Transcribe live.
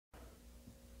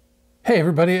Hey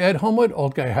everybody, Ed Homewood,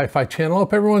 Old Guy Hi-Fi channel.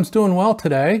 Hope everyone's doing well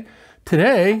today.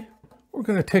 Today, we're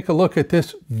going to take a look at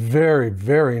this very,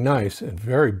 very nice and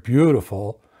very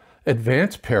beautiful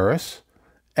Advance Paris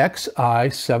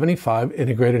X-i75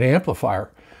 integrated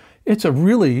amplifier. It's a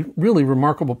really, really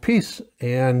remarkable piece,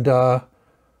 and I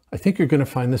think you're going to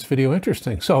find this video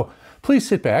interesting. So please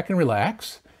sit back and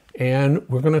relax, and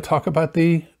we're going to talk about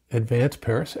the Advance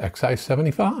Paris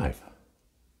X-i75.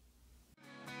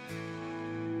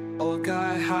 Old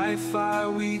Guy Hi-Fi,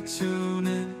 we tune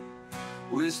in.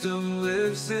 Wisdom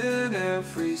lives in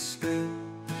every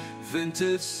spin.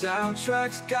 Vintage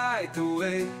soundtracks guide the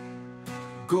way.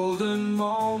 Golden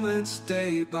moments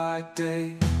day by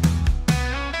day.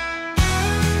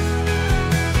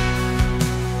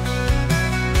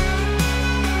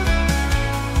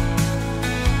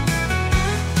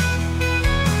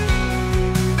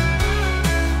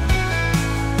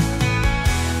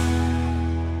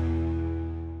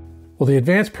 Well, the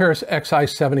Advance Paris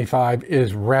X-i75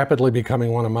 is rapidly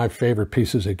becoming one of my favorite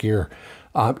pieces of gear.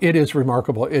 It is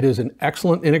remarkable. It is an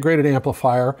excellent integrated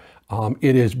amplifier.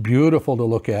 It is beautiful to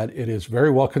look at. It is very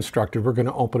well constructed. We're going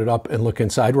to open it up and look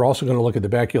inside. We're also going to look at the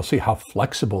back. You'll see how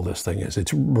flexible this thing is.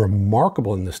 It's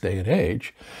remarkable in this day and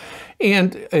age.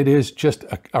 And it is just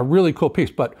a really cool piece.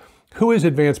 But who is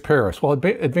Advance Paris? Well,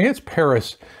 Advance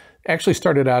Paris actually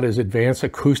started out as Advanced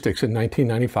Acoustics in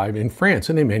 1995 in France,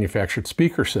 and they manufactured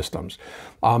speaker systems.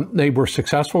 They were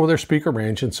successful with their speaker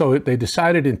range, and so they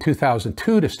decided in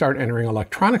 2002 to start entering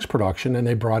electronics production, and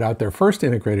they brought out their first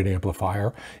integrated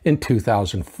amplifier in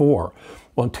 2004.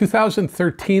 Well, in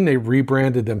 2013, they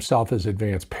rebranded themselves as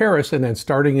Advance Paris, and then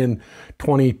starting in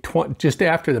 2020, just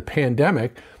after the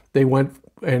pandemic, they went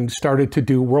and started to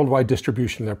do worldwide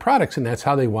distribution of their products, and that's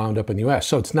how they wound up in the US.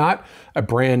 So it's not a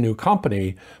brand new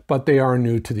company, but they are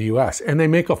new to the US. And they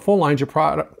make a full line of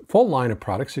products,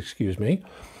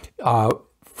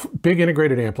 big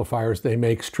integrated amplifiers. They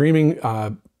make streaming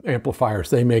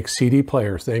amplifiers. They make CD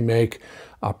players. They make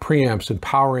preamps and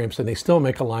power amps, and they still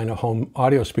make a line of home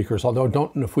audio speakers, although I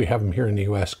don't know if we have them here in the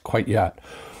US quite yet.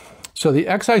 So the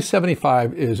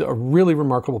X-i75 is a really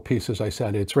remarkable piece, as I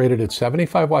said. It's rated at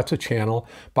 75 watts a channel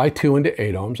by 2 into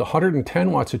 8 ohms,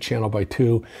 110 watts a channel by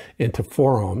 2 into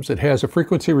 4 ohms. It has a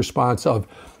frequency response of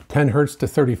 10 hertz to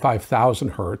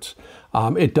 35,000 hertz.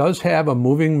 It does have a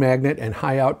moving magnet and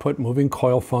high output moving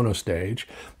coil phono stage.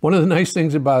 One of the nice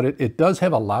things about it, it does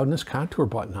have a loudness contour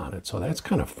button on it, so that's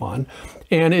kind of fun.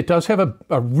 And it does have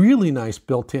a really nice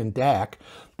built-in DAC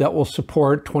that will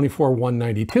support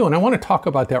 24.192. And I want to talk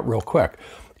about that real quick.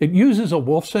 It uses a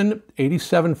Wolfson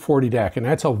 8740 DAC, and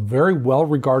that's a very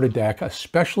well-regarded DAC,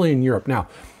 especially in Europe. Now,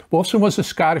 Wolfson was a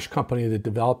Scottish company that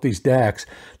developed these DACs.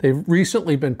 They've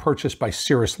recently been purchased by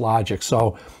Cirrus Logic.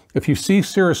 So if you see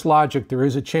Cirrus Logic, there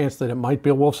is a chance that it might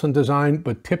be a Wolfson design,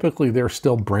 but typically they're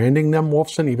still branding them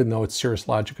Wolfson, even though it's Cirrus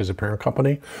Logic as a parent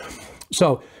company.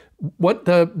 So what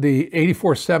the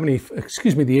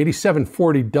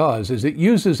 8740 does is it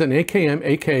uses an AKM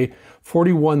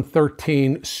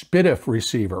AK4113 SPDIF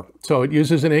receiver. So it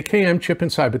uses an AKM chip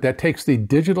inside, but that takes the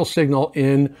digital signal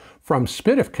in from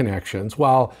SPDIF connections,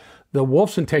 while the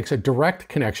Wolfson takes a direct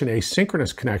connection,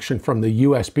 asynchronous connection from the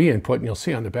USB input, and you'll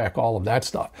see on the back all of that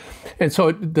stuff. And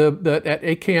so that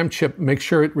AKM chip makes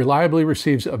sure it reliably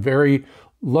receives a very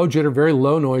low jitter, very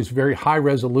low noise, very high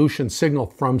resolution signal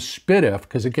from SPDIF,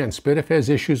 because again, SPDIF has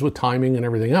issues with timing and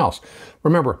everything else.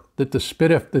 Remember that the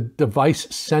SPDIF, the device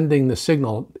sending the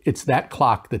signal, it's that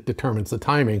clock that determines the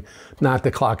timing, not the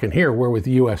clock in here, where with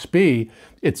USB,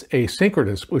 it's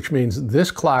asynchronous, which means this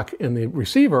clock in the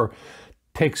receiver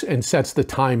takes and sets the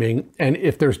timing, and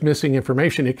if there's missing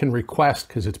information, it can request,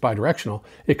 because it's bidirectional,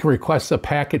 it can request the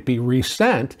packet be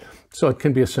resent so it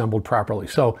can be assembled properly.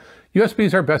 So USB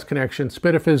is our best connection.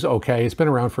 SPDIF is okay. It's been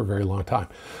around for a very long time.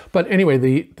 But anyway,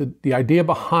 the idea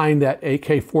behind that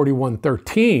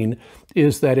AK4113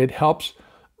 is that it helps,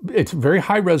 it's very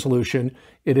high resolution.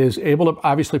 It is able to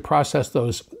obviously process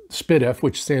those SPDIF,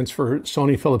 which stands for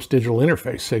Sony Philips Digital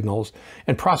Interface signals,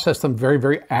 and process them very,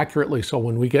 very accurately. So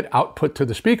when we get output to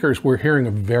the speakers, we're hearing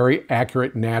a very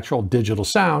accurate, natural digital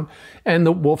sound. And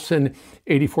the Wolfson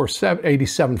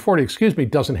 8740,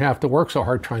 doesn't have to work so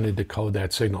hard trying to decode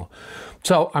that signal.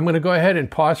 So I'm going to go ahead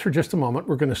and pause for just a moment.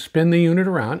 We're going to spin the unit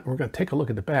around, and we're going to take a look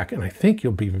at the back, and I think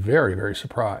you'll be very, very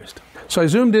surprised. So I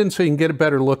zoomed in so you can get a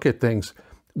better look at things.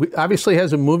 It obviously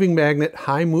has a moving magnet,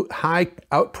 high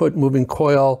output moving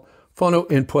coil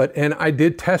phono input, and I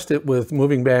did test it with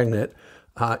moving magnet.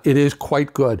 It is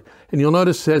quite good. And you'll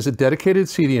notice it has a dedicated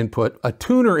CD input, a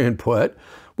tuner input,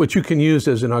 which you can use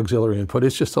as an auxiliary input.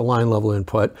 It's just a line level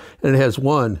input. And it has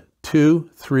 1, 2,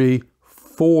 3,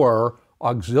 4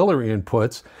 auxiliary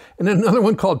inputs, and then another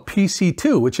one called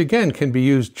PC2, which again can be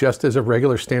used just as a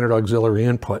regular standard auxiliary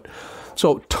input.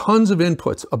 So tons of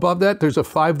inputs. Above that, there's a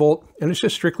 5 volt, and it's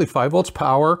just strictly 5 volts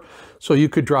power. So you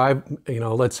could drive,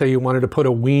 let's say you wanted to put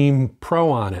a Weem Pro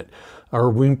on it,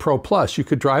 or Weem Pro Plus. You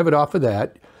could drive it off of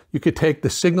that. You could take the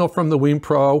signal from the Weem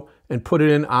Pro and put it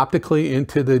in optically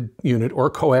into the unit or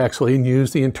coaxially and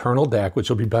use the internal DAC, which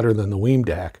will be better than the Weem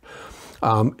DAC.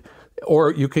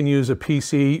 Or you can use a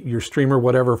PC, your streamer,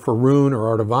 whatever, for Roon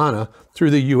or Artivana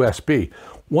through the USB.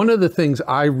 One of the things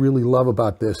I really love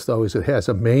about this, though, is it has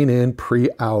a main in,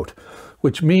 pre-out,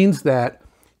 which means that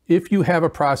if you have a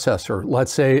processor,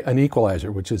 let's say an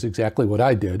equalizer, which is exactly what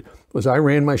I did, was I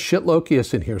ran my Schiit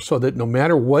Lokius in here so that no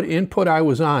matter what input I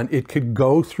was on, it could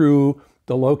go through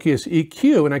the Lokius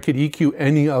EQ and I could EQ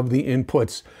any of the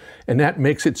inputs. And that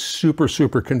makes it super,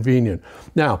 super convenient.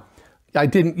 Now, I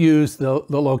didn't use the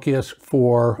Lokius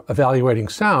for evaluating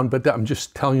sound, but I'm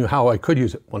just telling you how I could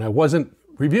use it. When I wasn't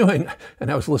reviewing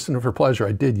and I was listening for pleasure,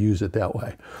 I did use it that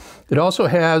way. It also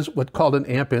has what's called an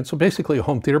amp in, so basically a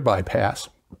home theater bypass.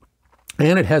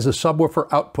 And it has a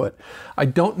subwoofer output. I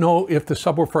don't know if the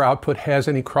subwoofer output has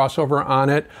any crossover on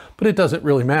it, but it doesn't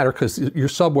really matter because your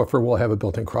subwoofer will have a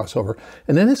built-in crossover.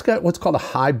 And then it's got what's called a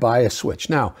high bias switch.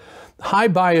 Now, high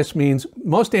bias means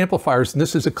most amplifiers, and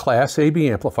this is a Class AB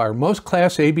amplifier, most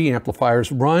Class AB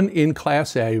amplifiers run in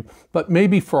Class A, but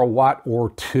maybe for a watt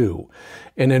or two.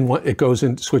 And then it goes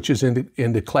and switches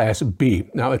into Class B.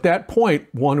 Now at that point,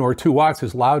 1 or 2 watts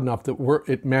is loud enough that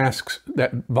it masks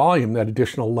that volume, that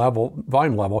additional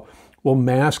volume level, will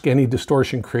mask any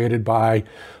distortion created by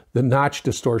the notch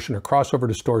distortion or crossover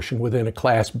distortion within a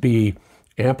Class B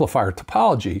amplifier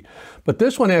topology. But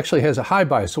this one actually has a high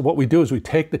bias. So what we do is we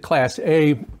take the Class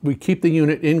A, we keep the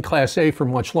unit in Class A for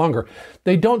much longer.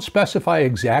 They don't specify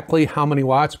exactly how many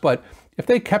watts, but if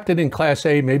they kept it in Class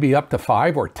A, maybe up to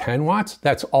 5 or 10 watts,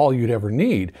 that's all you'd ever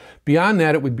need. Beyond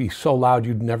that, it would be so loud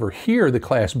you'd never hear the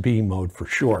Class B mode for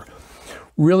sure.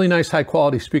 Really nice high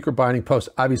quality speaker binding post,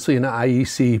 obviously an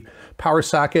IEC power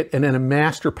socket and then a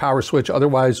master power switch.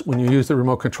 Otherwise, when you use the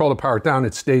remote control to power it down,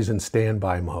 it stays in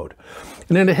standby mode.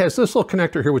 And then it has this little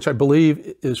connector here, which I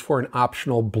believe is for an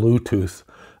optional Bluetooth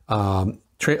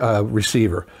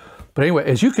receiver. But anyway,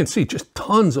 as you can see, just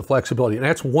tons of flexibility. And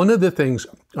that's one of the things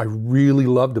I really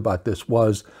loved about this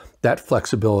was that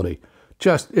flexibility.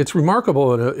 It's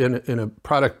remarkable in a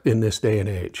product in this day and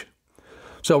age.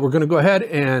 So we're going to go ahead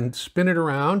and spin it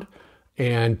around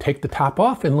and take the top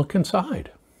off and look inside.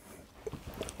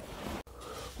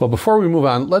 Well, before we move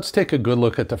on, let's take a good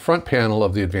look at the front panel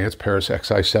of the Advance Paris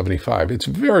X-i75. It's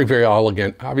very, very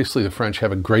elegant. Obviously, the French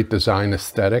have a great design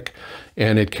aesthetic,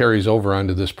 and it carries over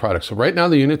onto this product. So right now,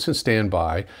 the unit's in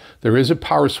standby. There is a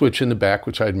power switch in the back,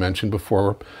 which I had mentioned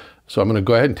before. So I'm going to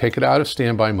go ahead and take it out of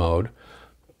standby mode.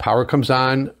 Power comes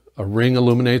on. A ring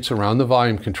illuminates around the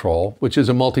volume control, which is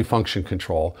a multifunction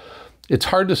control. It's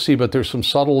hard to see, but there's some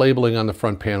subtle labeling on the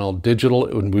front panel. Digital,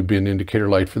 it would be an indicator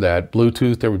light for that.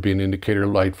 Bluetooth, there would be an indicator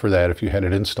light for that if you had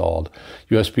it installed.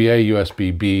 USB-A,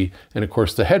 USB-B, and of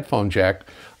course the headphone jack.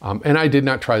 And I did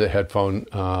not try the headphone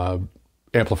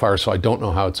amplifier, so I don't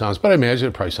know how it sounds, but I imagine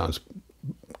it probably sounds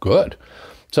good.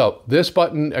 So this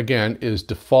button, again, is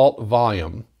default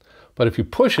volume. But if you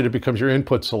push it, it becomes your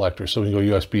input selector. So we can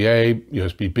go USB-A,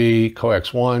 USB-B,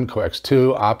 coax 1, coax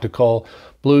 2, optical,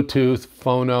 Bluetooth,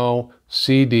 phono,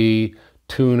 CD,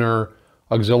 tuner,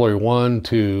 auxiliary 1,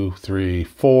 2, 3,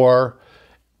 4.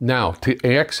 Now, to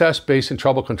access bass and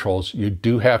treble controls, you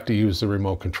do have to use the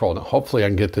remote control. Now, hopefully I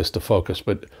can get this to focus,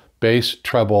 but bass,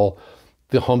 treble,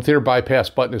 the home theater bypass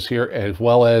button is here, as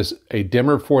well as a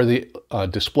dimmer for the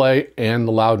display and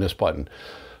the loudness button.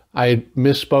 I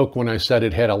misspoke when I said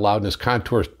it had a loudness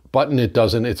contour button. It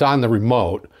doesn't. It's on the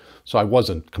remote, so I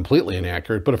wasn't completely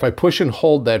inaccurate. But if I push and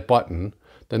hold that button,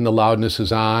 then the loudness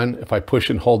is on. If I push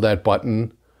and hold that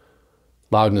button,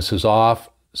 loudness is off.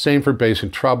 Same for bass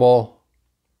and treble.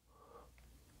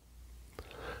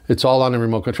 It's all on the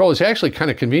remote control. It's actually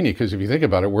kind of convenient because if you think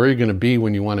about it, where are you going to be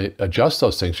when you want to adjust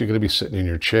those things? You're going to be sitting in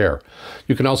your chair.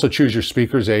 You can also choose your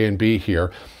speakers A and B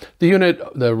here. The unit,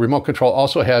 the remote control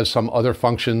also has some other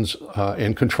functions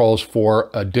and controls for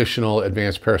additional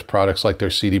Advanced Paris products like their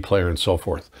CD player and so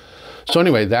forth. So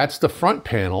anyway, that's the front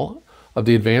panel of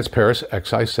the Advanced Paris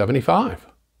X-i75.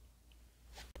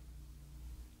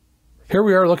 Here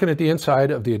we are looking at the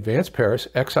inside of the Advance Paris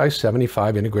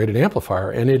X-i75 integrated amplifier,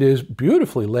 and it is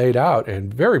beautifully laid out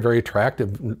and very, very attractive,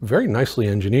 very nicely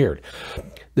engineered.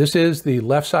 This is the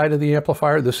left side of the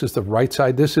amplifier. This is the right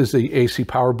side. This is the AC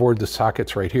power board. The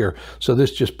socket's right here. So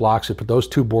this just blocks it, but those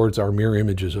two boards are mirror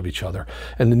images of each other.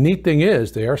 And the neat thing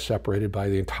is they are separated by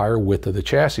the entire width of the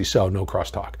chassis, so no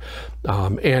crosstalk.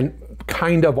 And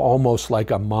kind of almost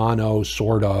like a mono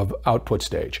sort of output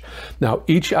stage. Now,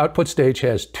 each output stage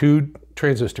has two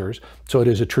transistors, so it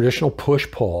is a traditional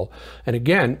push-pull. And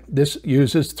again, this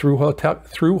uses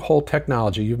through-hole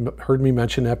technology. You've heard me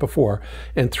mention that before.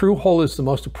 And through-hole is the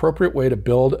most appropriate way to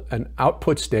build an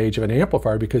output stage of an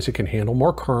amplifier because it can handle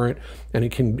more current and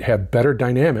it can have better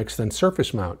dynamics than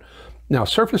surface mount. Now,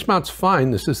 surface mount's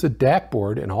fine. This is the DAC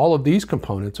board, and all of these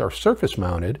components are surface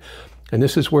mounted. And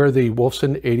this is where the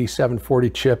Wolfson 8740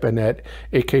 chip and that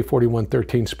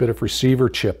AK4113 SPDIF receiver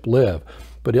chip live.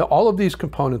 But all of these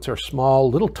components are small,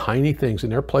 little tiny things,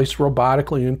 and they're placed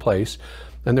robotically in place,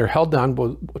 and they're held down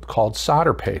with what's called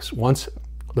solder paste. Once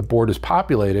the board is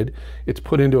populated, it's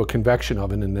put into a convection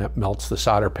oven, and that melts the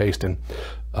solder paste and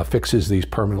affixes these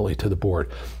permanently to the board.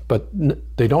 But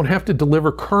they don't have to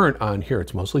deliver current on here.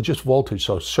 It's mostly just voltage,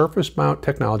 so surface mount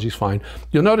technology is fine.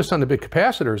 You'll notice on the big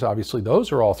capacitors, obviously,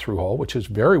 those are all through-hole, which is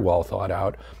very well thought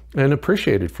out and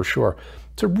appreciated for sure.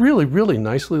 It's a really, really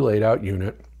nicely laid out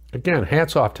unit. Again,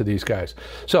 hats off to these guys.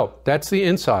 So that's the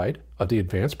inside of the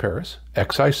Advance Paris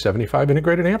X-i75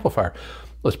 integrated amplifier.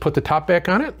 Let's put the top back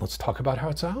on it. Let's talk about how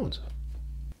it sounds.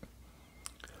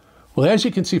 Well, as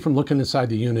you can see from looking inside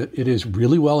the unit, it is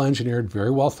really well engineered, very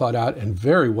well thought out, and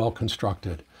very well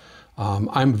constructed.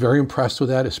 I'm very impressed with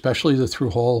that, especially the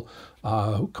through-hole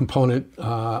component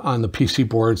on the PC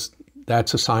boards.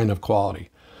 That's a sign of quality.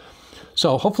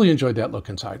 So hopefully you enjoyed that look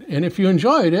inside. And if you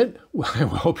enjoyed it, I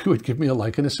hope you would give me a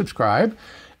like and a subscribe.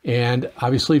 And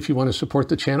obviously, if you want to support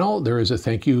the channel, there is a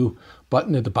thank you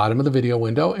button at the bottom of the video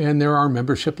window, and there are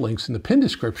membership links in the pinned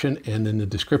description and in the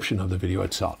description of the video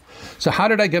itself. So how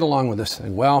did I get along with this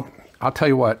thing? Well, I'll tell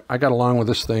you what, I got along with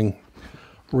this thing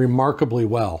remarkably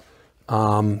well.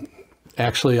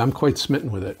 Actually, I'm quite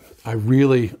smitten with it. I'm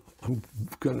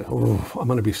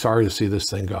gonna be sorry to see this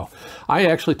thing go. I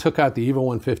actually took out the EVO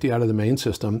 150 out of the main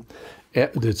system.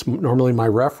 It's normally my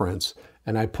reference,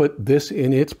 and I put this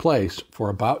in its place for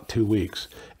about 2 weeks.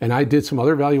 And I did some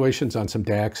other evaluations on some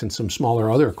DACs and some smaller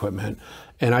other equipment,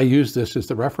 and I used this as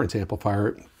the reference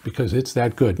amplifier because it's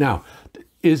that good. Now,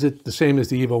 is it the same as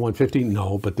the EVO 150?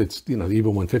 No, but it's, you know, the EVO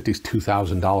 150 is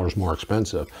 $2,000 more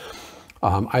expensive.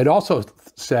 I'd also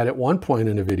said at one point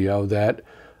in a video that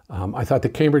I thought the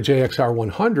Cambridge AXR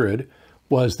 100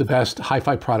 was the best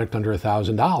hi-fi product under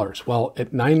 $1,000. Well,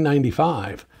 at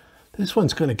 $995, this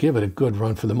one's going to give it a good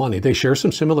run for the money. They share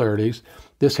some similarities.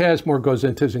 This has more goes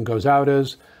intas and goes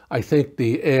outas. I think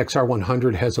the AXR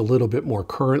 100 has a little bit more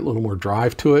current, a little more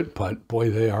drive to it, but boy,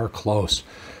 they are close.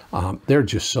 They're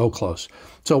just so close.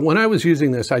 So when I was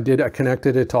using this, I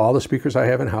connected it to all the speakers I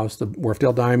have in-house, the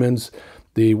Wharfedale Diamonds,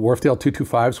 the Wharfedale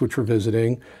 225s, which we're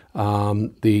visiting,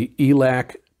 the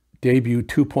ELAC Debut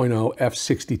 2.0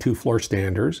 F62 floor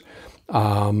standers,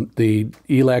 the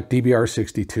ELAC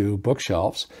DBR62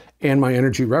 bookshelves, and my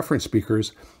energy reference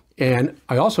speakers. And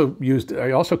I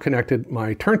also connected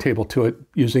my turntable to it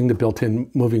using the built-in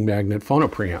moving magnet phono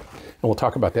preamp. And we'll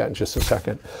talk about that in just a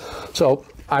second. So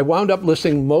I wound up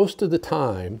listening most of the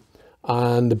time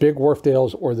on the big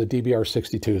Wharfedales or the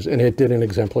DBR62s, and it did an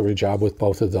exemplary job with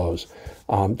both of those.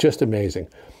 Just amazing.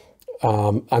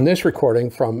 On this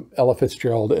recording from Ella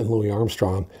Fitzgerald and Louis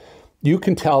Armstrong, you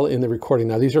can tell in the recording,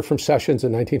 now these are from sessions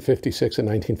in 1956 and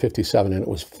 1957, and it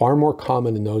was far more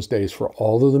common in those days for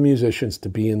all of the musicians to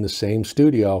be in the same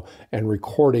studio and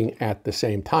recording at the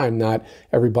same time, not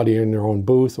everybody in their own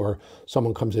booth, or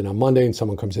someone comes in on Monday and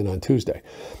someone comes in on Tuesday.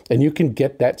 And you can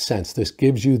get that sense. This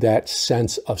gives you that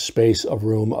sense of space, of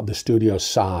room, of the studio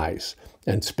size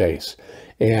and space,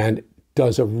 and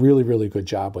does a really, really good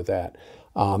job with that.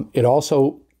 It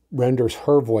also renders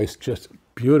her voice just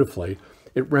beautifully.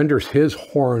 It renders his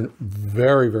horn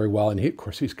very, very well. And of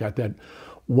course, he's got that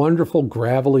wonderful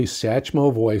gravelly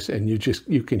Satchmo voice, and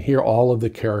you can hear all of the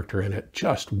character in it.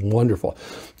 Just wonderful.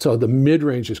 So the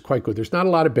mid-range is quite good. There's not a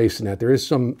lot of bass in that. There is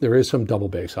some double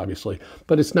bass, obviously,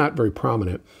 but it's not very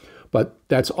prominent. But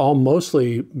that's all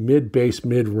mostly mid-bass,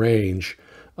 mid-range,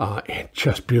 and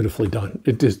just beautifully done.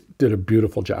 It just did a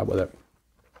beautiful job with it.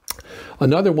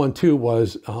 Another one too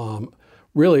was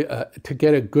really to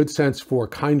get a good sense for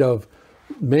kind of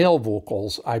male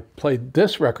vocals. I played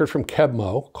this record from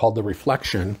Kebmo called The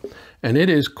Reflection, and it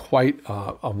is quite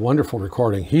a wonderful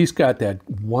recording. He's got that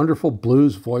wonderful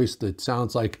blues voice that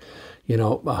sounds like, you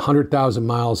know, 100,000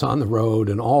 miles on the road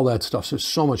and all that stuff. So there's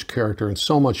so much character and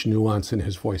so much nuance in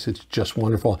his voice. It's just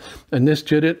wonderful. And this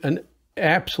did it an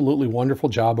absolutely wonderful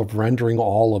job of rendering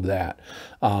all of that.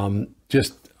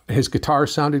 Just his guitar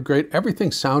sounded great.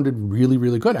 Everything sounded really,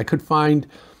 really good. I could find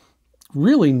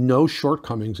really no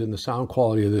shortcomings in the sound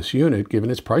quality of this unit, given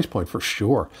its price point, for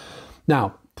sure.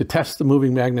 Now, to test the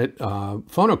moving magnet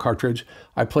phono cartridge,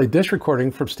 I played this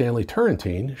recording from Stanley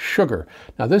Turrentine, Sugar.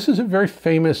 Now, this is a very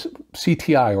famous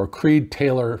CTI, or Creed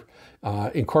Taylor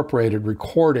Incorporated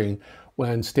recording,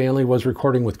 when Stanley was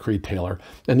recording with Creed Taylor.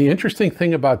 And the interesting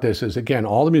thing about this is, again,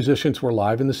 all the musicians were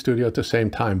live in the studio at the same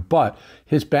time, but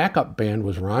his backup band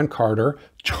was Ron Carter,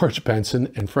 George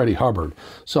Benson, and Freddie Hubbard.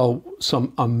 So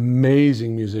some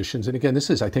amazing musicians. And again, this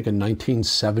is, I think, a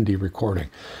 1970 recording.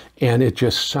 And it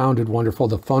just sounded wonderful.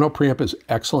 The phono preamp is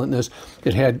excellent in this.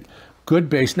 It had good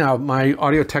bass. Now, my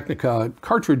Audio-Technica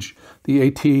cartridge, the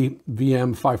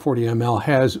AT-VM540ML,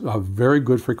 has a very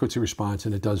good frequency response,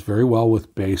 and it does very well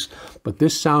with bass, but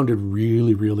this sounded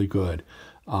really, really good.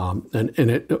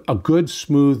 A good,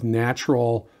 smooth,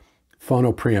 natural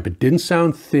phono preamp. It didn't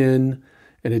sound thin,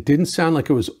 and it didn't sound like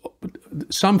it was...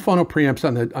 Some phono preamps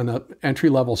on the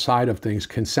entry-level side of things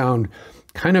can sound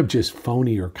kind of just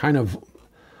phony, or kind of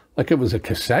like it was a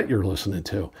cassette you're listening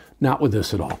to. Not with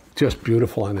this at all. Just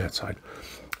beautiful on that side.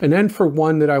 And then for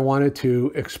one that I wanted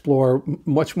to explore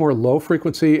much more low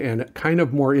frequency and kind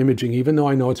of more imaging, even though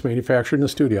I know it's manufactured in the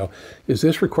studio, is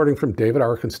this recording from David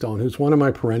Arkenstone, who's one of my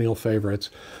perennial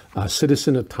favorites,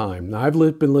 Citizen of Time. Now, I've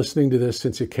been listening to this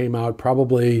since it came out,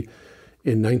 probably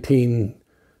in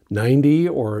 1990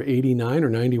 or 89 or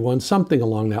 91, something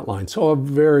along that line. So a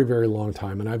very, very long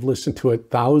time. And I've listened to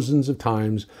it thousands of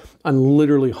times on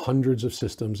literally hundreds of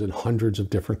systems and hundreds of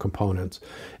different components.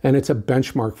 And it's a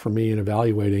benchmark for me in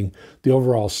evaluating the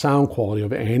overall sound quality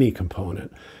of any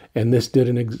component. And this did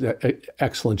an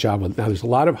excellent job with it. Now, there's a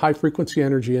lot of high frequency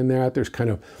energy in that. There's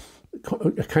kind of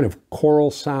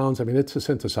choral sounds. I mean, it's a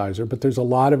synthesizer, but there's a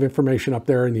lot of information up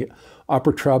there in the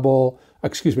upper treble,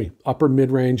 upper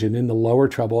mid-range, and in the lower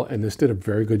treble, and this did a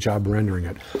very good job rendering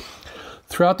it.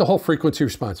 Throughout the whole frequency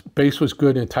response, bass was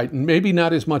good and tight, and maybe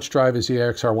not as much drive as the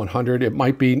AXR100. It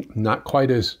might be not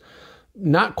quite as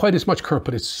much current,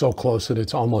 but it's so close that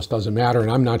it almost doesn't matter,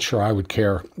 and I'm not sure I would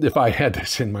care if I had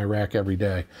this in my rack every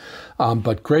day.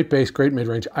 But great bass, great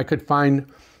mid-range. I could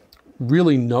find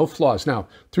really no flaws. Now,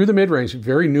 through the mid-range,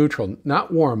 very neutral,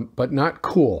 not warm, but not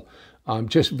cool.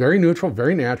 Just very neutral,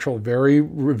 very natural, very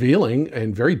revealing,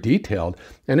 and very detailed.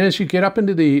 And as you get up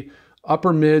into the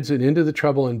upper mids and into the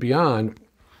treble and beyond,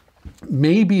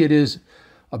 maybe it is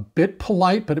a bit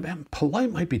polite, but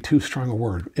polite might be too strong a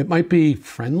word. It might be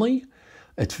friendly.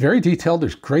 It's very detailed.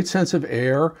 There's great sense of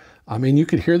air. I mean, you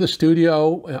could hear the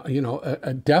studio,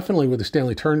 definitely with the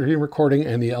Stanley Turrentine recording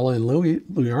and the Ella and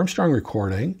Louis Armstrong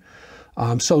recording.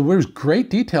 So there's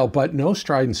great detail, but no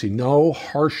stridency, no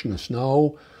harshness,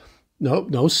 no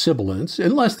sibilance,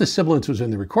 unless the sibilance was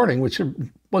in the recording, which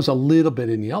was a little bit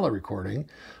in the Ella recording,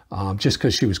 just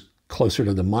because she was closer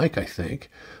to the mic, I think.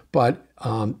 But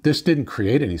this didn't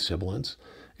create any sibilance.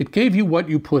 It gave you what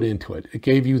you put into it. It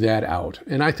gave you that out.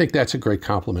 And I think that's a great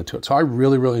compliment to it. So I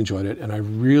really, really enjoyed it. And I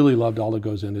really loved all the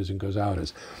goes in and goes out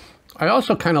is. I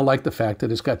also kind of like the fact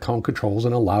that it's got tone controls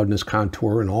and a loudness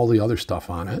contour and all the other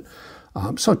stuff on it.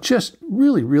 So just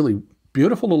really, really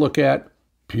beautiful to look at,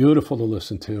 beautiful to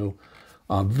listen to,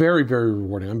 very, very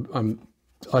rewarding. I'm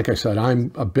like I said,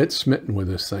 I'm a bit smitten with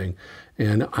this thing,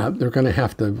 and they're going to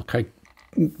have to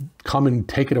come and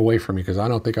take it away from me, because I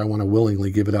don't think I want to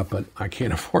willingly give it up, but I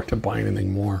can't afford to buy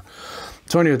anything more.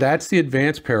 So anyway, that's the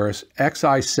Advance Paris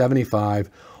X-i75,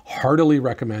 heartily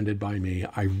recommended by me.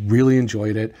 I really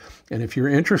enjoyed it. And if you're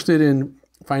interested in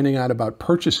finding out about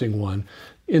purchasing one,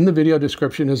 in the video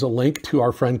description is a link to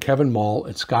our friend Kevin Mall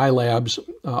at Skylabs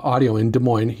Audio in Des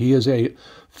Moines. He is a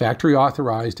factory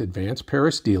authorized Advance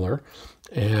Paris dealer.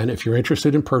 And if you're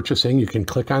interested in purchasing, you can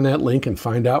click on that link and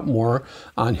find out more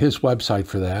on his website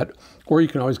for that. Or you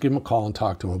can always give him a call and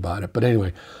talk to him about it. But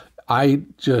anyway, I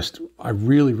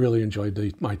really, really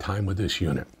enjoyed my time with this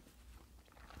unit.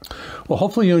 Well,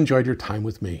 hopefully you enjoyed your time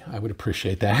with me. I would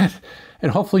appreciate that.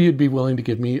 And hopefully you'd be willing to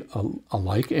give me a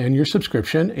like and your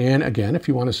subscription. And again, if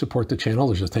you want to support the channel,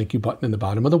 there's a thank you button in the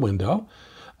bottom of the window,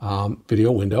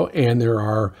 video window. And there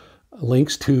are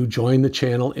links to join the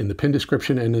channel in the pin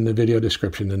description and in the video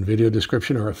description. In the video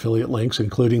description are affiliate links,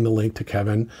 including the link to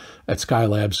Kevin at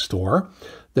Skylab's store.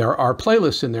 There are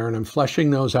playlists in there, and I'm fleshing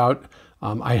those out.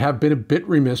 I have been a bit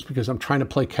remiss because I'm trying to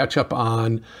play catch up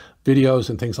on videos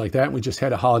and things like that. And we just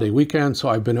had a holiday weekend, so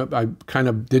I kind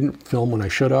of didn't film when I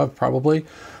should have, probably,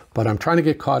 but I'm trying to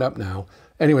get caught up now.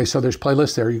 Anyway, so there's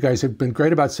playlists there. You guys have been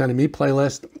great about sending me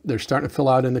playlists. They're starting to fill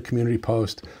out in the community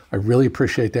post. I really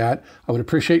appreciate that. I would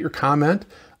appreciate your comment.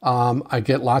 I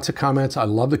get lots of comments. I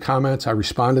love the comments. I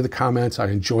respond to the comments. I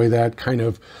enjoy that kind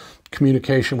of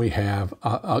communication we have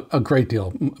a great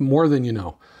deal, more than you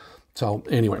know. So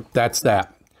anyway, that's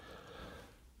that.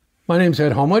 My name's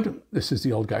Ed Homewood. This is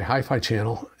the Old Guy Hi-Fi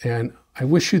channel, and I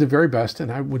wish you the very best,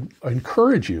 and I would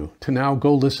encourage you to now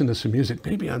go listen to some music,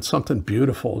 maybe on something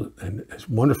beautiful and as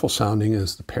wonderful sounding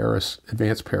as the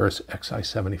Advance Paris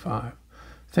X-i75.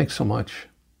 Thanks so much.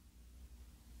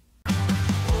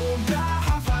 Old Guy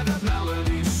Hi-Fi, that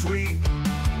melody's sweet.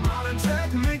 Modern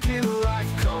tech making life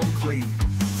complete.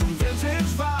 From vintage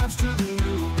vibes to the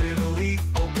new elite.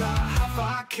 Old Guy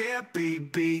Hi-Fi can't be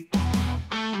beat.